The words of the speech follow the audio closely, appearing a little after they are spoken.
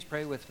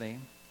pray with me?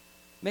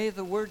 May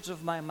the words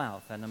of my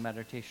mouth and the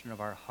meditation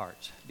of our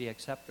hearts be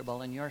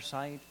acceptable in your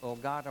sight, O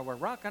God, our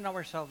rock and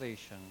our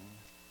salvation.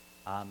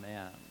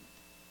 Amen.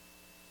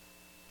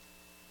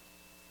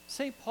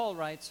 St. Paul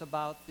writes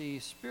about the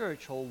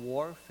spiritual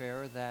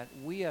warfare that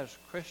we as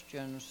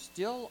Christians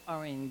still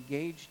are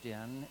engaged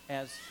in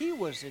as he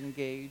was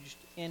engaged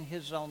in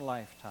his own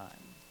lifetime.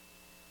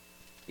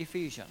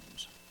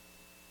 Ephesians.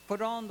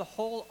 Put on the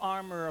whole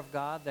armor of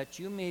God that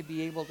you may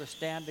be able to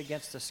stand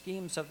against the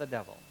schemes of the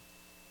devil.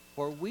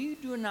 For we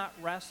do not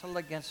wrestle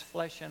against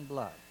flesh and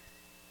blood,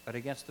 but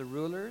against the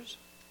rulers,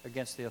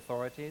 against the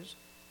authorities,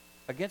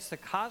 against the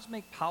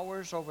cosmic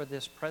powers over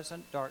this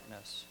present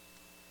darkness,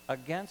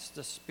 against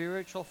the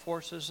spiritual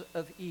forces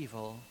of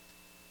evil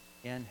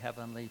in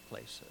heavenly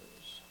places.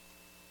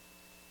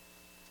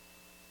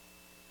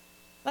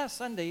 Last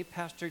Sunday,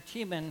 Pastor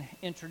Tiemann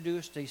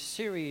introduced a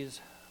series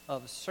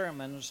of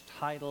sermons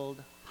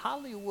titled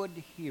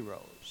Hollywood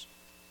Heroes.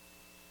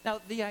 Now,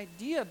 the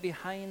idea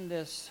behind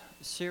this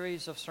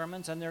series of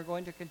sermons, and they're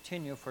going to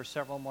continue for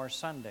several more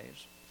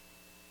Sundays,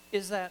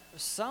 is that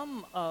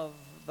some of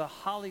the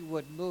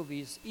Hollywood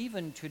movies,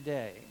 even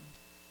today,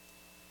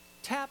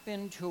 tap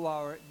into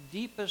our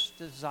deepest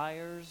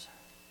desires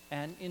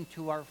and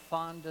into our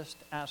fondest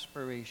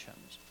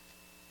aspirations.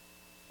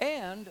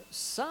 And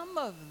some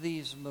of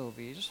these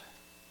movies,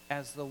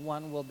 as the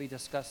one we'll be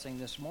discussing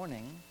this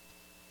morning,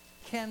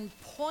 can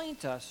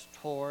point us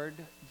toward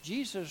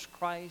Jesus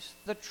Christ,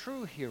 the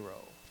true hero,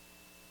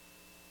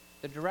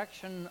 the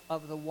direction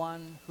of the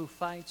one who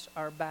fights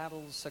our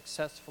battles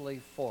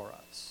successfully for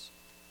us.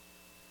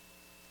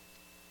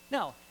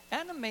 Now,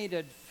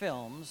 animated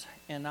films,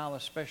 and now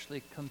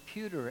especially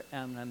computer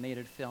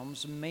animated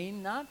films, may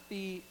not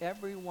be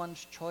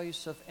everyone's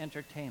choice of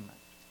entertainment.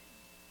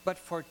 But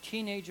for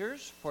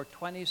teenagers, for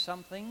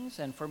 20-somethings,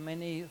 and for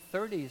many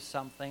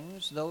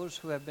 30-somethings, those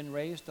who have been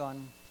raised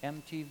on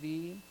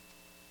MTV,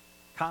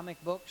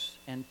 comic books,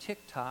 and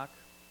TikTok,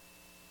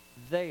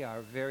 they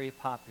are very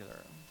popular.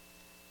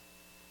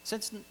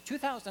 Since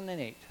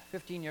 2008,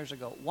 15 years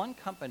ago, one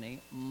company,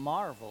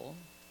 Marvel,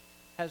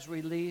 has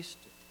released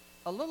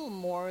a little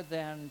more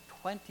than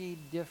 20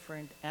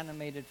 different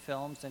animated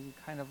films and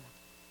kind of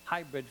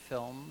hybrid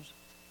films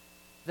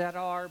that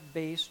are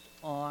based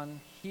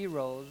on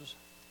heroes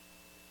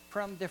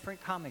from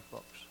different comic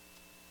books.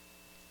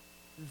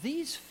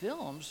 These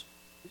films,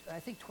 I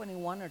think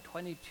 21 or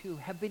 22,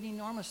 have been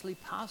enormously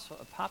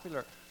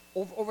popular.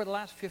 Over the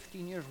last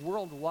 15 years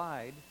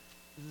worldwide,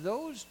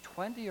 those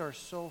 20 or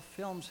so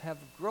films have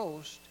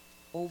grossed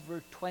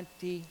over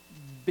 $20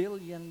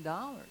 billion.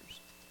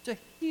 It's a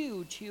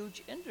huge,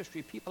 huge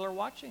industry. People are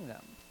watching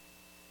them.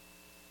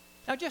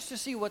 Now, just to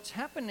see what's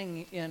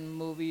happening in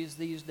movies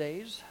these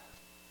days,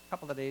 a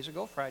couple of days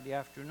ago, Friday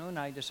afternoon,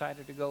 I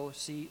decided to go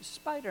see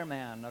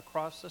Spider-Man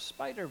Across the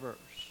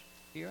Spider-Verse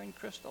here in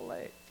Crystal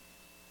Lake.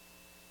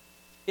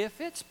 If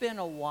it's been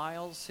a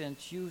while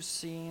since you've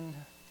seen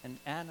an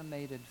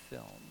animated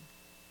film,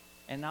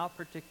 and now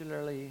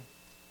particularly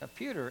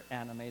computer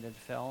animated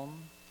film,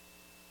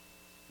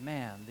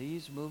 man,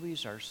 these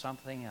movies are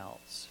something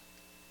else.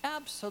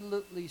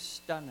 Absolutely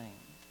stunning,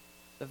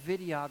 the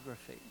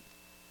videography.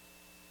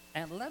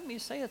 And let me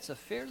say, it's a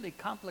fairly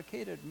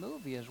complicated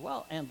movie as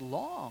well, and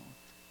long.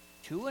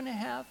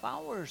 2.5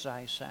 hours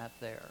I sat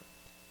there.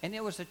 And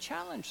it was a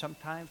challenge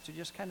sometimes to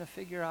just kind of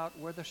figure out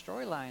where the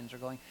storylines are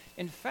going.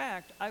 In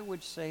fact, I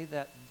would say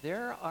that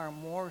there are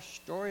more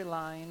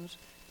storylines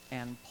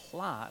and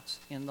plots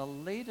in the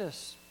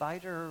latest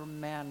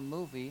Spider-Man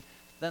movie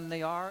than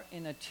they are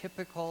in a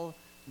typical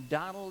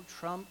Donald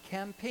Trump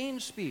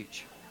campaign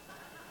speech.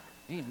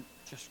 I mean,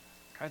 just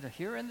kind of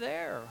here and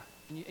there.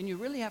 And you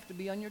really have to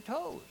be on your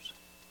toes.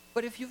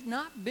 But if you've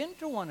not been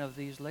to one of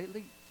these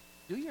lately,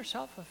 do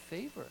yourself a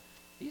favor.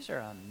 These are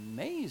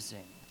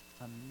amazing,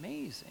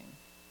 amazing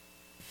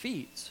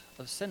feats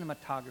of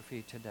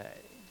cinematography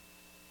today.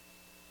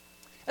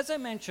 As I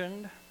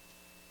mentioned,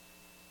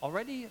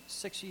 already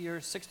 60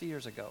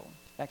 years ago,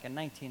 back in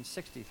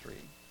 1963,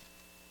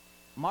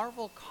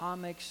 Marvel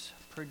Comics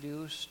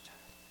produced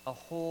a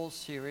whole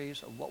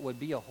series of what would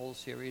be a whole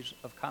series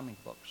of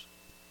comic books,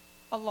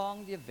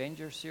 along the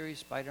Avengers series,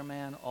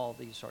 Spider-Man, all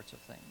these sorts of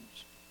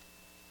things.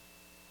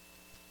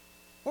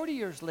 40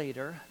 years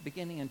later,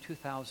 beginning in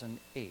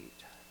 2008,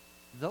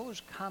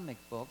 those comic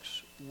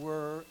books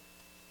were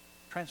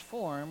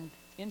transformed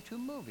into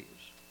movies.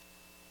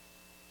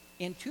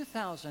 In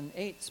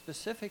 2008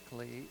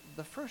 specifically,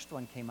 the first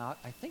one came out,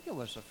 I think it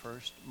was the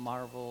first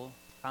Marvel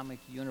Comic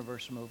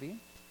Universe movie,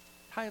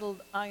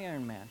 titled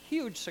Iron Man.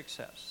 Huge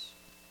success.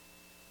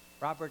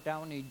 Robert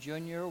Downey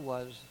Jr.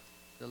 was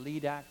the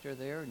lead actor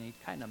there, and he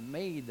kind of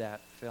made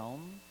that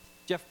film.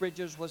 Jeff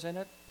Bridges was in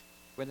it,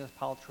 Gwyneth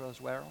Paltrow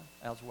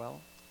as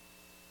well.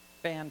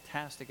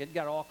 Fantastic. It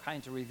got all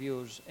kinds of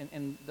reviews,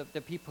 and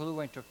the people who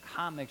went to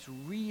comics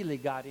really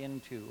got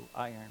into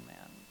Iron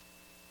Man.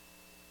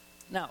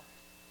 Now,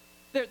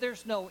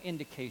 there's no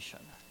indication,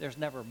 there's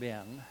never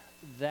been,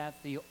 that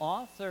the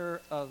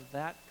author of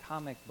that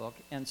comic book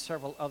and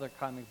several other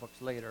comic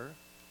books later,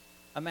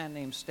 a man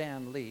named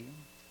Stan Lee,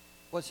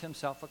 was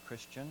himself a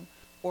Christian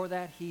or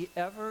that he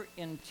ever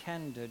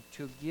intended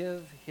to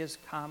give his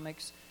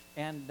comics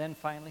and then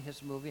finally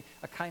his movie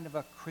a kind of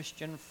a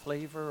Christian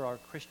flavor or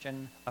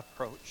Christian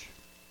approach.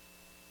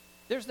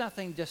 There's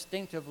nothing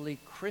distinctively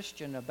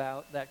Christian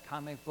about that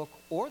comic book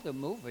or the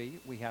movie,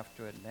 we have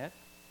to admit.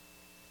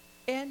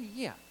 And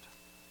yet,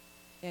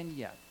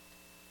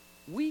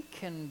 we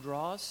can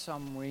draw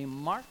some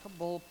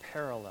remarkable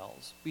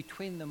parallels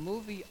between the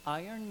movie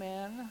Iron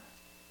Man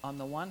on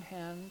the one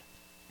hand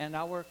and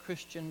our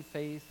Christian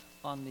faith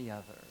on the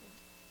other.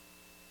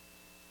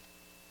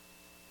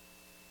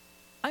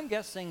 I'm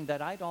guessing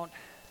that I don't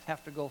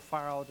have to go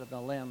far out on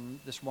a limb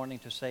this morning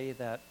to say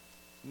that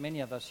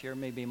many of us here,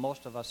 maybe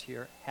most of us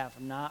here, have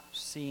not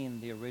seen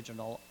the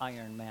original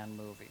Iron Man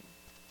movie.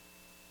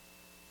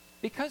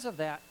 Because of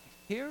that,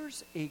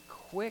 here's a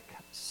quick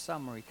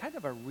summary, kind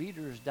of a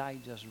Reader's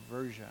Digest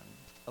version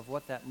of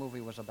what that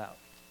movie was about.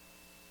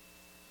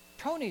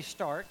 Tony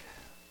Stark,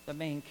 the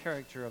main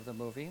character of the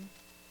movie,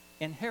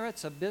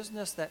 inherits a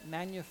business that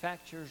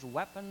manufactures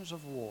weapons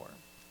of war.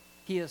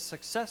 He is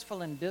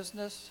successful in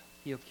business.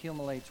 He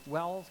accumulates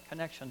wealth,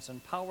 connections,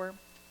 and power,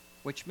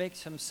 which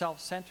makes him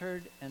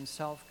self-centered and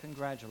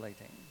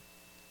self-congratulating.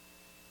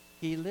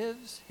 He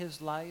lives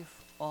his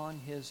life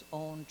on his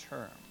own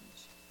terms.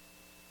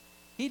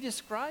 He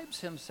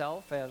describes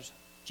himself as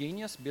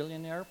genius,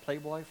 billionaire,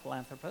 playboy,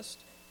 philanthropist,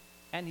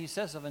 and he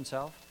says of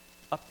himself,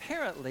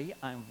 apparently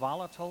I'm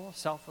volatile,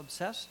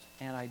 self-obsessed,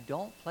 and I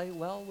don't play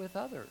well with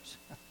others.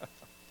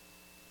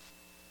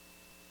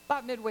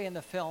 About midway in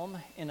the film,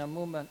 in a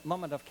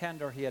moment of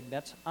candor, he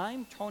admits,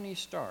 I'm Tony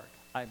Stark.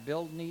 I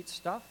build neat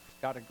stuff,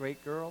 got a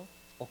great girl,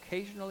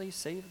 occasionally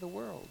save the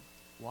world.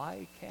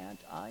 Why can't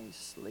I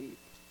sleep?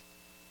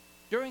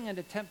 During an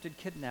attempted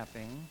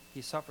kidnapping,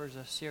 he suffers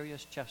a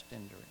serious chest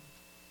injury.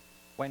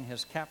 When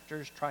his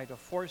captors try to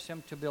force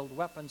him to build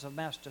weapons of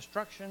mass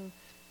destruction,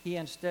 he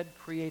instead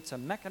creates a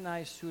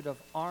mechanized suit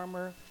of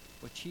armor,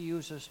 which he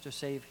uses to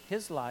save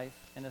his life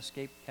and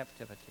escape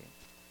captivity.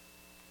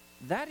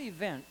 That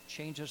event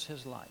changes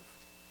his life.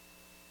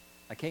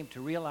 I came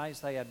to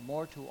realize I had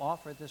more to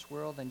offer this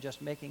world than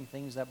just making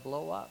things that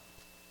blow up.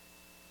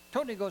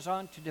 Tony goes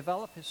on to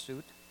develop his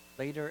suit,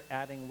 later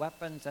adding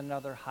weapons and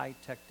other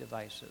high-tech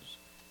devices.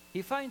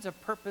 He finds a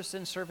purpose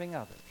in serving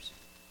others.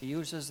 He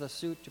uses the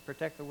suit to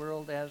protect the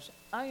world as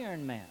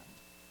Iron Man,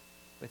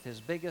 with his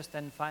biggest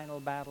and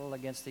final battle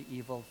against the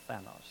evil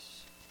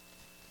Thanos.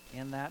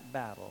 In that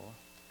battle,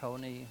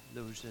 Tony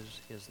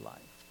loses his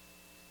life.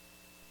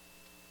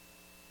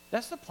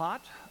 That's the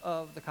plot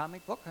of the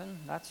comic book, and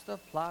that's the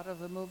plot of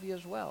the movie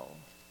as well.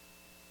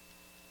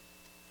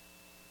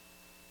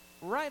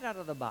 Right out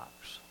of the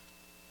box,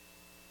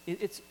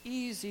 it's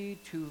easy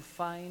to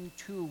find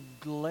two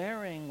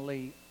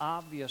glaringly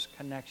obvious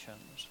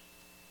connections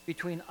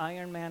between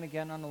Iron Man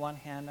again on the one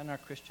hand and our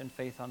Christian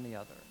faith on the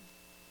other.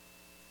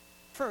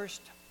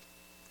 First,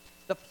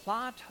 the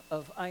plot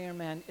of Iron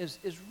Man is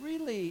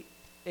really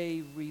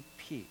a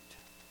repeat.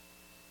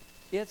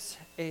 It's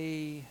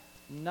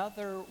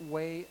another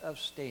way of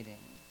stating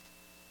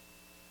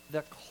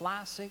the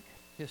classic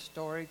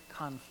historic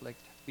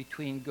conflict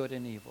between good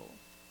and evil.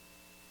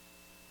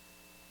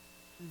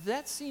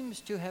 That seems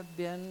to have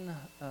been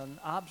an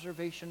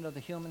observation of the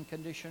human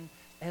condition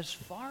as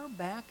far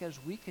back as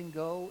we can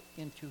go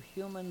into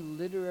human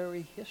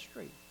literary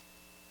history.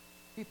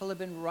 People have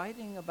been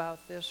writing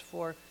about this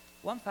for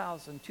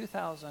 1,000,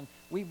 2,000,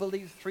 we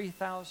believe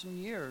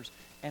 3,000 years.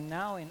 And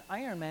now in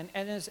Iron Man,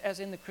 and as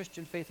in the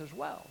Christian faith as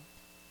well,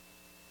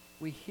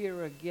 we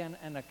hear again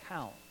an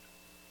account,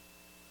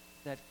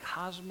 that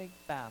cosmic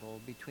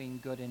battle between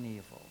good and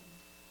evil.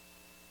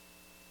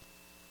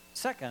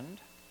 Second,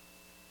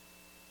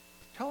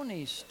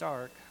 Tony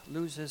Stark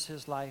loses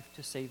his life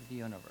to save the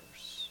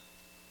universe.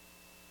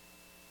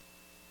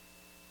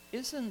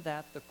 Isn't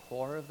that the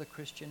core of the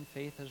Christian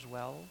faith as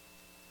well?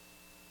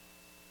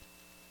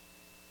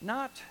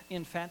 Not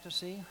in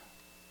fantasy,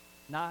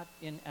 not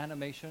in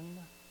animation,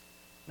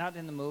 not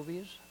in the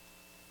movies,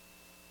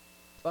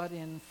 but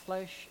in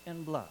flesh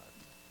and blood.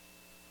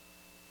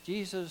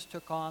 Jesus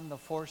took on the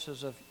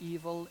forces of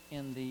evil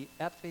in the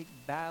epic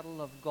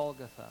battle of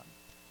Golgotha.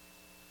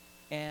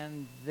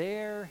 And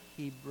there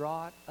he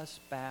brought us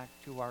back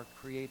to our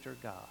Creator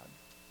God,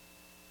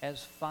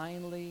 as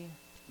finally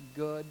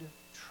good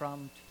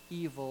trumped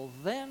evil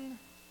then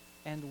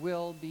and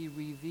will be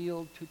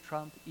revealed to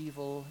trump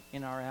evil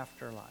in our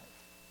afterlife.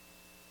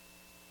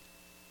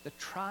 The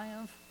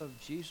triumph of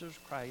Jesus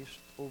Christ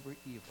over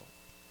evil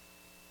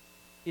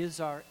is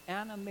our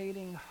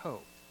animating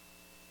hope.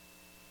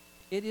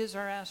 It is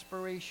our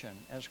aspiration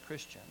as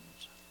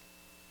Christians.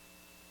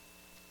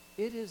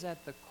 It is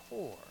at the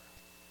core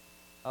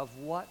of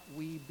what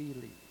we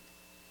believe.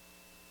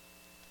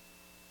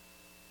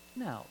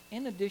 Now,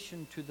 in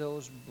addition to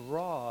those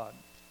broad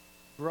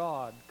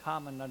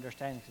common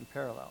understandings and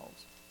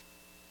parallels,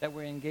 that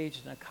we're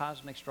engaged in a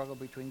cosmic struggle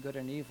between good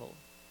and evil,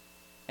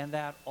 and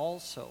that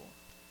also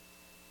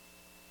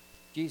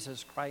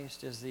Jesus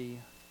Christ is the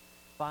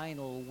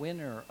final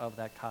winner of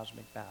that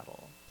cosmic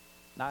battle,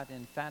 not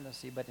in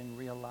fantasy, but in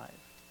real life.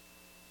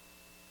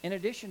 In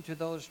addition to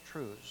those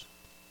truths,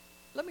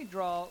 let me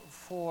draw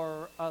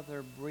four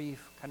other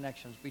brief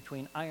connections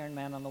between Iron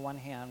Man on the one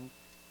hand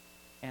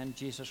and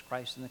Jesus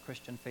Christ and the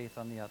Christian faith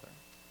on the other.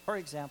 For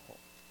example,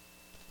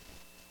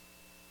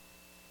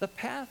 the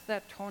path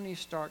that Tony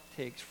Stark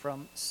takes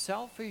from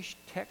selfish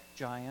tech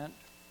giant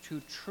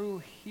to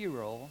true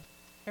hero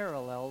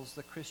parallels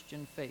the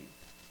Christian faith.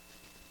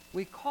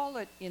 We call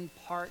it in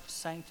part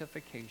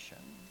sanctification.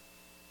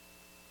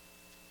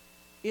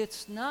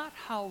 It's not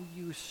how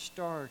you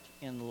start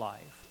in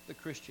life, the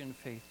Christian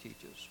faith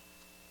teaches.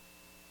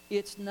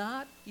 It's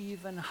not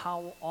even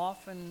how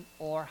often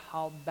or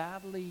how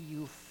badly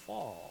you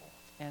fall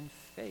and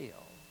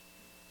fail.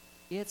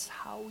 It's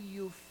how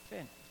you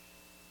finish.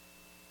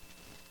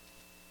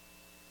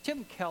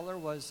 Tim Keller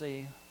was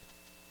a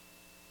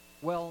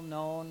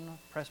well-known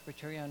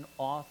Presbyterian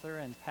author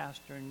and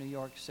pastor in New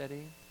York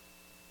City.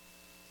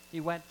 He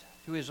went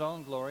to his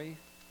own glory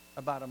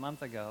about a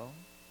month ago.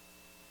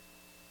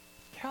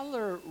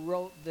 Keller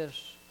wrote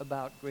this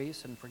about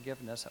grace and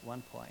forgiveness at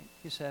one point.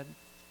 He said,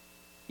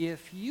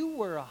 "If you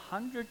were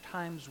 100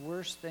 times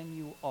worse than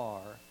you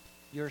are,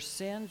 your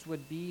sins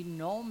would be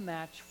no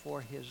match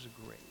for his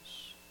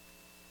grace.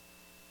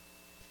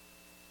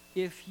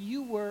 If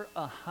you were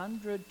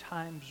 100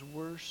 times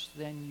worse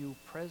than you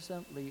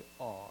presently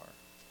are,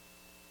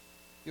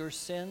 your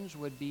sins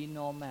would be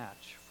no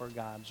match for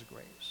God's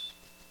grace."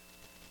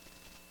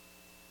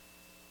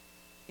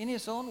 In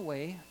his own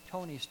way,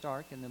 Tony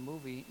Stark in the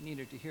movie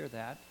needed to hear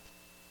that,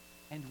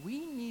 and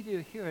we need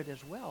to hear it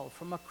as well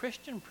from a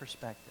Christian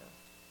perspective.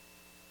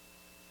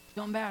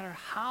 No matter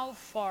how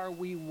far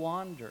we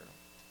wander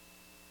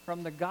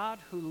from the God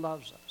who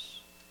loves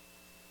us,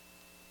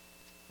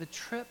 the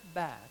trip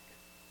back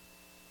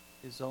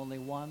is only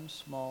one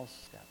small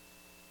step.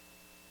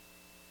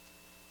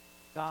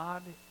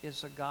 God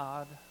is a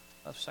God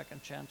of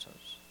second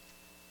chances,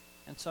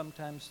 and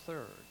sometimes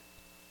third,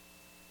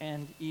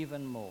 and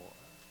even more.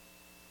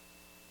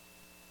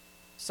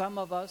 Some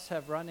of us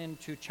have run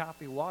into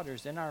choppy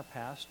waters in our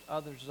past.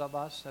 Others of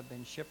us have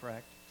been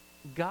shipwrecked.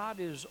 God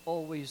is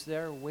always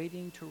there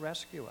waiting to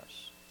rescue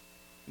us.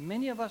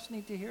 Many of us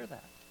need to hear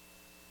that.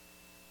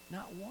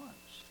 Not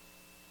once,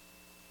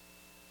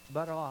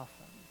 but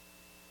often.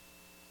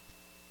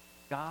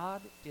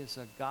 God is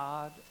a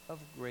God of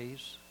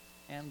grace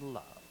and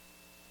love.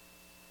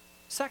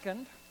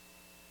 Second,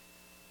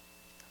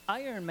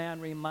 Iron Man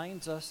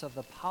reminds us of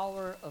the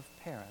power of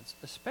parents,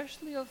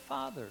 especially of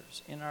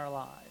fathers in our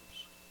lives.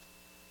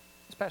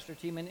 As Pastor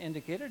Tiemann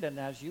indicated, and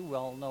as you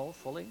well know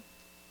fully,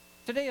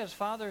 today is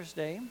Father's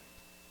Day.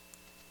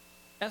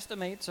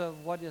 Estimates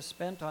of what is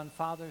spent on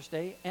Father's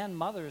Day and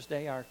Mother's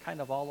Day are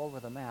kind of all over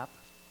the map.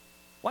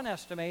 One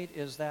estimate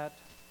is that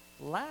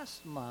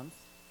last month,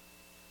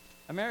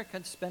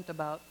 Americans spent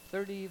about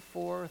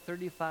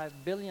 $35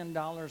 billion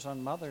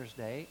on Mother's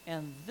Day,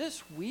 and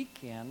this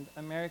weekend,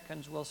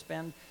 Americans will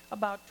spend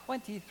about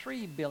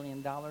 $23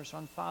 billion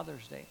on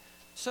Father's Day.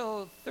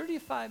 So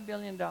 $35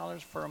 billion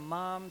for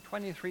mom,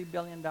 $23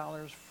 billion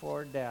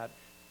for dad.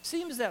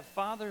 Seems that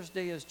Father's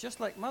Day is just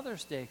like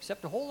Mother's Day,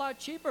 except a whole lot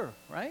cheaper,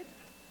 right?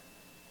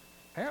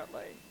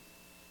 Apparently.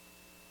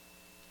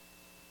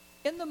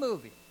 In the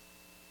movie,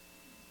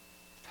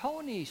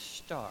 Tony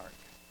Stark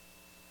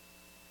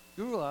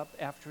grew up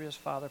after his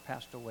father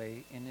passed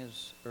away in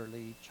his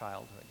early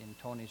childhood, in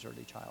Tony's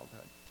early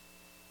childhood.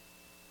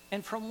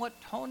 And from what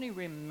Tony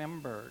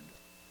remembered,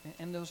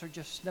 and those are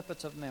just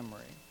snippets of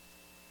memory,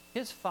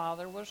 his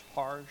father was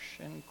harsh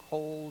and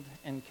cold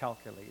and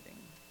calculating.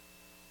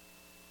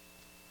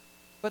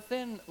 But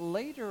then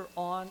later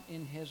on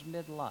in his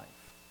midlife,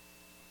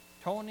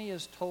 Tony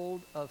is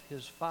told of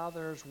his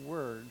father's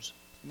words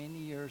many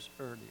years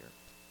earlier,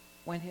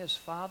 when his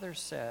father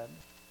said,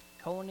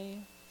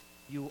 "Tony,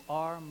 you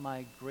are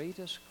my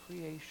greatest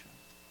creation."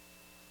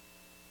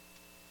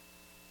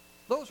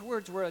 Those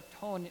words were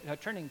a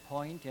turning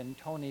point in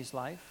Tony's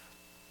life.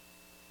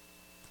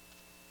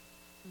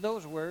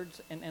 Those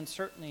words, and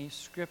certainly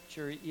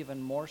Scripture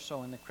even more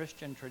so in the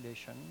Christian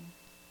tradition,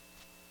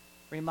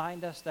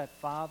 remind us that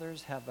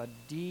fathers have a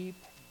deep,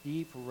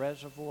 deep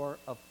reservoir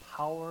of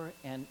power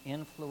and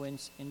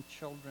influence in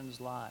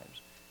children's lives,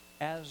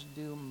 as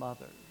do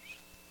mothers.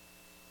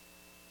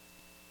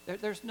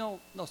 There's no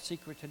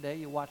secret today,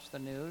 you watch the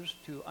news,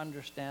 to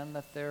understand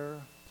that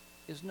there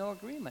is no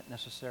agreement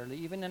necessarily,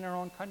 even in our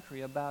own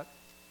country, about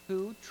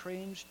who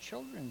trains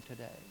children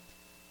today.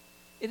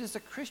 It is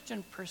a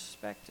Christian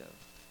perspective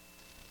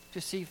to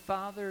see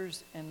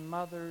fathers and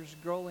mothers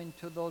grow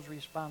into those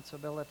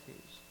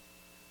responsibilities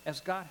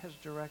as God has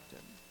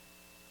directed.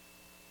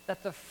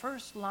 That the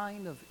first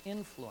line of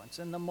influence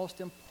and the most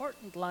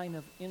important line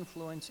of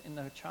influence in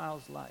a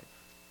child's life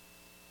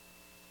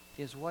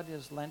is what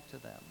is lent to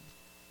them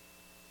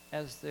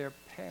as their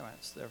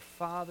parents, their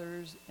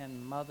fathers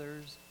and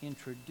mothers,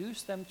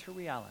 introduce them to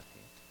reality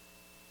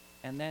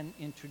and then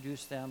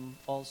introduce them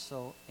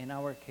also, in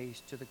our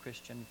case, to the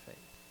Christian faith.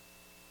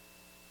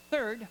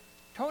 Third,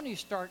 Tony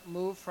Stark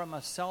moved from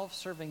a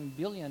self-serving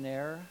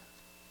billionaire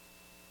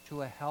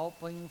to a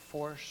helping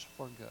force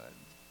for good.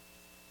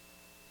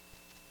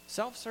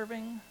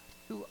 self-serving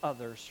to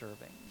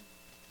other-serving.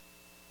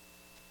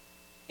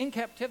 In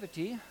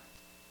captivity,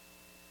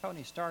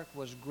 Tony Stark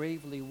was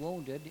gravely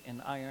wounded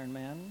in Iron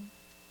Man.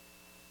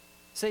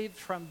 Saved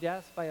from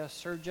death by a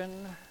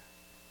surgeon,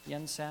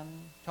 Yinsen,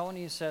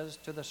 Tony says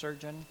to the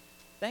surgeon,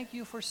 "Thank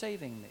you for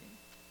saving me."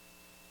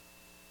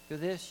 To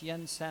this,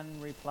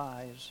 Yinsen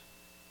replies,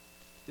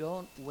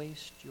 "Don't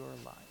waste your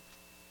life.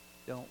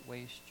 Don't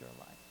waste your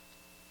life."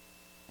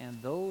 And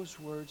those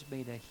words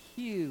made a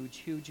huge,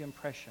 huge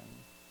impression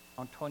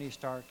on Tony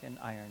Stark and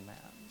Iron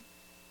Man.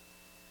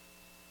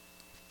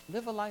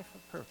 Live a life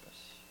of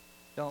purpose.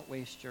 Don't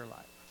waste your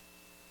life.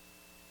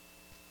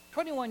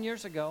 21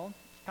 years ago,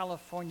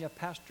 California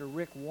pastor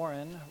Rick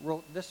Warren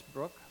wrote this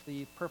book,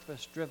 The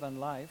Purpose-Driven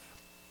Life.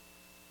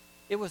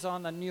 It was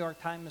on the New York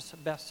Times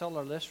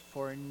bestseller list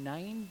for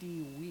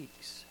 90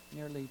 weeks,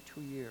 nearly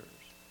 2 years.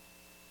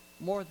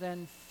 More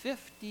than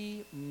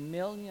 50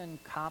 million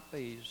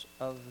copies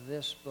of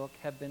this book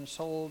have been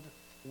sold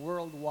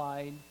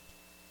worldwide,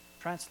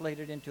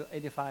 translated into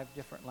 85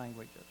 different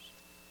languages.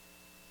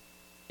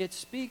 It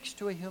speaks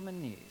to a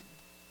human need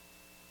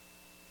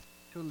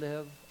to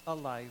live a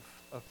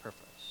life of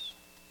purpose.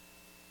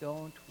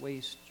 Don't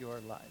waste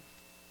your life.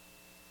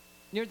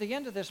 Near the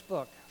end of this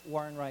book,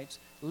 Warren writes,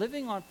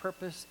 "Living on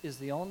purpose is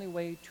the only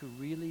way to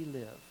really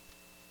live.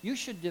 You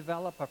should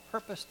develop a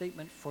purpose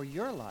statement for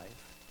your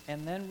life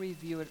and then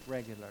review it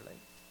regularly."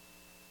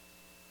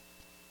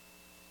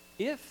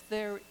 If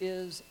there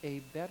is a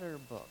better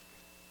book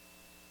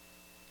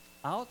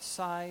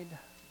outside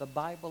the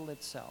Bible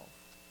itself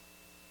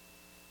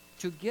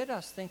to get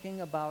us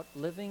thinking about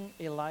living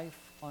a life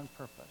on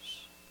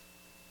purpose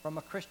from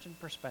a Christian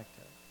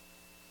perspective,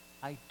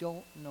 I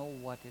don't know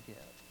what it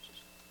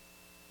is.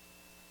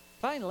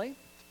 Finally,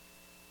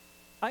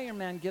 Iron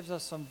Man gives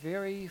us some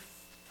very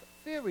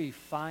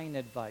fine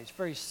advice,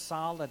 very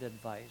solid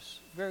advice,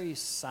 very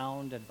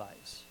sound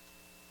advice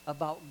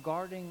about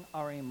guarding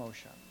our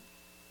emotions,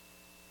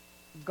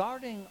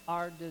 guarding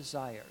our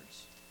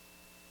desires.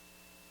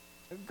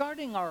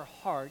 Guarding our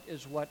heart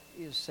is what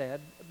is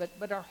said,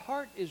 but our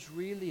heart is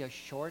really a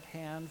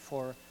shorthand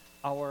for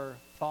our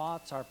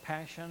thoughts, our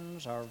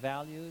passions, our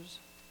values,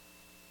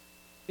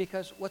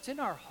 because what's in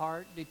our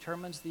heart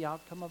determines the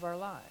outcome of our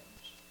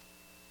lives.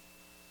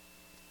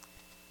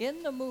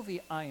 In the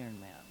movie Iron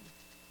Man,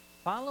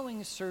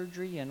 following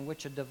surgery in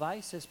which a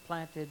device is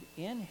planted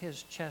in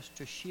his chest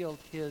to shield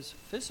his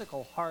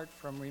physical heart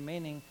from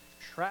remaining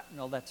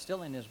shrapnel that's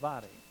still in his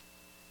body,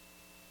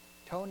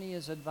 Tony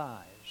is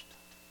advised,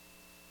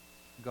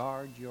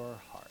 guard your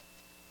heart.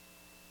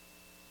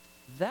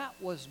 That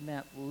was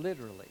meant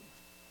literally,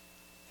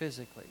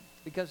 physically,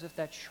 because if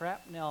that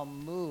shrapnel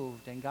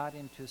moved and got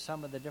into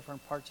some of the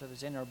different parts of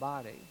his inner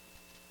body,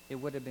 it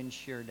would have been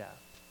sheer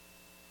death.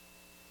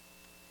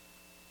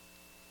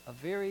 A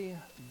very,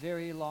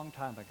 very long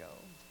time ago,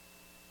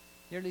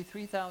 nearly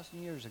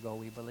 3,000 years ago,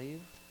 we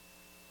believe,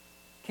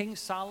 King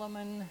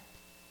Solomon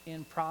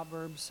in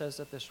Proverbs says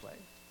it this way.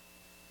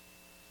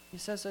 He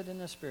says it in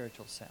a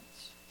spiritual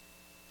sense.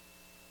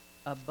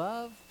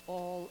 Above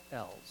all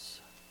else,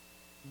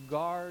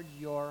 guard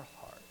your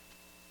heart,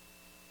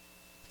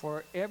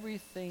 for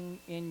everything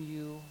in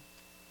you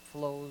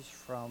flows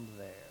from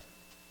there.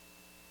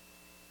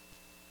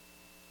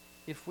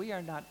 If we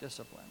are not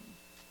disciplined,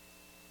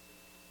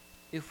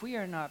 if we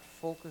are not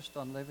focused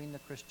on living the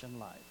Christian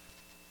life,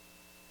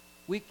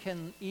 we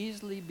can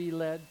easily be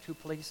led to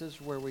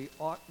places where we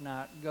ought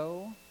not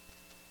go,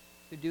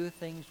 to do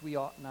things we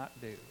ought not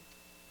do.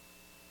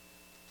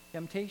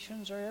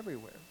 Temptations are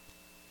everywhere.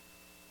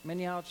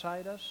 Many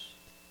outside us,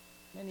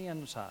 many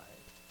inside.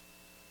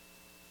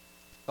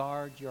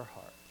 Guard your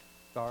heart.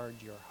 Guard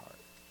your heart.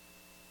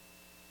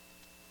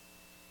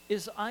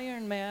 Is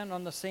Iron Man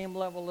on the same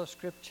level of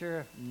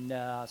Scripture?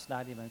 No, it's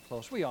not even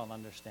close. We all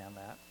understand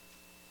that.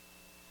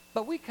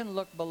 But we can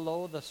look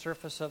below the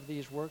surface of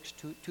these works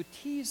to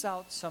tease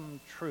out some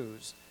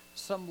truths,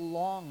 some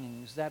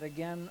longings that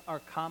again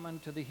are common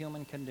to the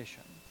human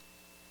condition.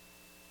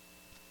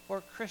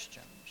 For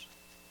Christians,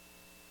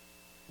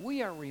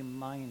 we are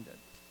reminded,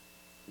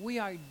 we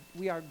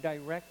are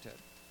directed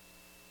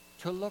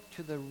to look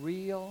to the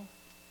real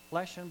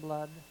flesh and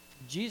blood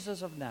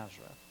Jesus of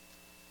Nazareth,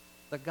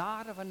 the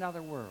God of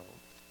another world,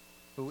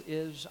 who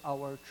is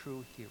our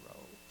true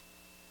hero.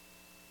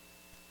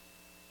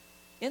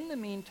 In the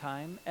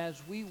meantime,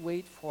 as we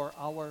wait for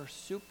our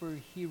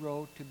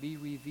superhero to be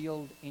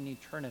revealed in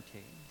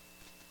eternity,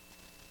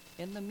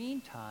 in the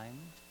meantime,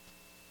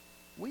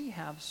 we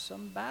have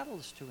some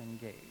battles to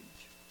engage.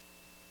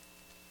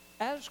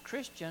 As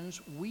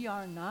Christians, we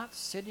are not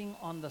sitting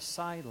on the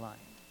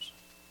sidelines,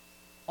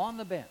 on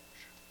the bench,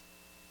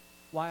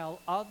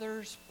 while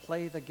others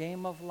play the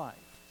game of life,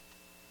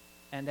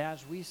 and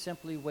as we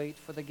simply wait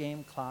for the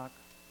game clock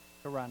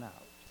to run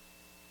out.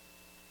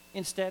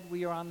 Instead,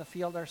 we are on the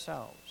field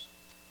ourselves,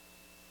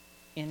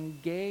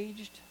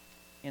 engaged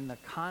in the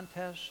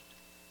contest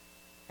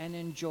and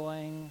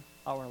enjoying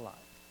our life.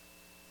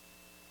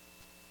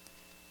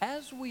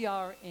 As we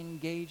are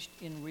engaged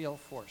in real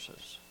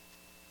forces,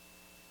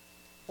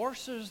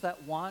 forces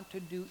that want to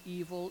do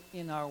evil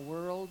in our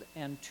world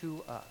and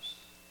to us.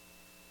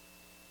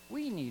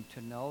 We need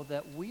to know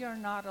that we are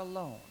not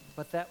alone,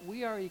 but that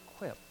we are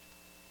equipped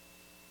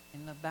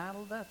in the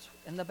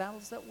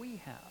battles that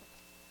we have.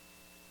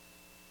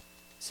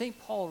 St.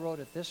 Paul wrote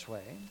it this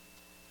way.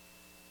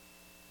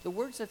 The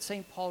words that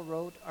St. Paul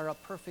wrote are a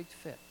perfect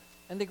fit,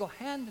 and they go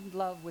hand in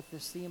glove with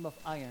this theme of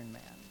Iron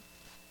Man.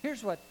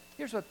 Here's what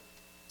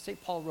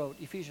St. Paul wrote,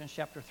 Ephesians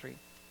chapter 3.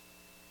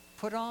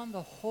 Put on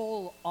the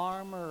whole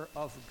armor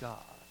of God,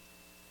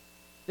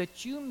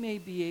 that you may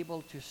be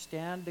able to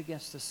stand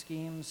against the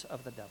schemes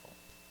of the devil.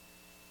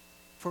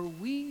 For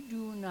we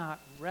do not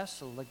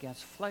wrestle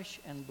against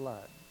flesh and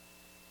blood,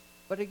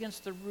 but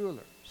against the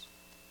rulers,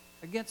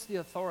 against the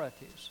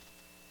authorities,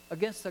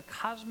 against the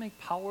cosmic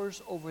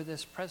powers over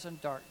this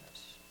present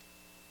darkness,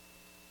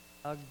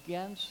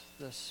 against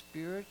the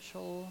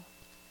spiritual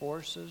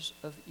forces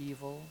of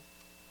evil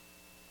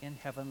in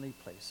heavenly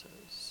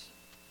places.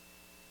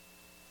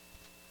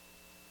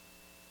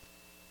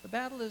 The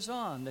battle is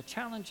on. The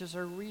challenges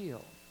are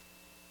real.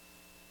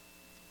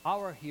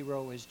 Our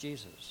hero is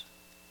Jesus.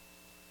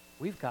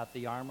 We've got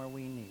the armor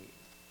we need.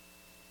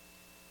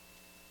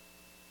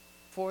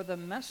 For the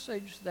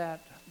message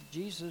that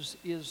Jesus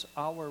is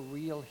our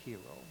real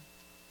hero,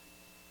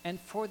 and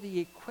for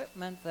the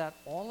equipment that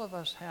all of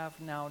us have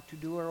now to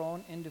do our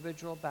own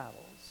individual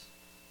battles,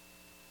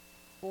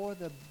 for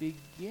the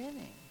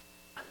beginning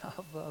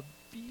of a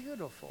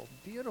beautiful,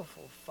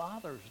 beautiful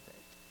Father's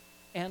Day,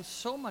 and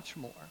so much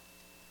more,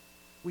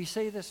 we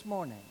say this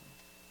morning,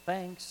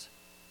 thanks,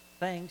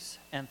 thanks,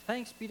 and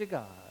thanks be to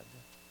God.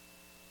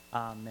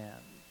 Amen.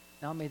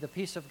 Now may the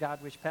peace of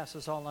God, which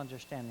passes all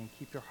understanding,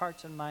 keep your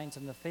hearts and minds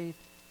in the faith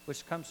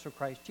which comes through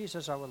Christ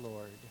Jesus our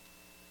Lord.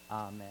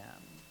 Amen.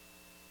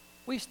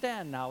 We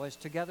stand now as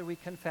together we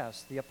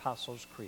confess the Apostles' Creed.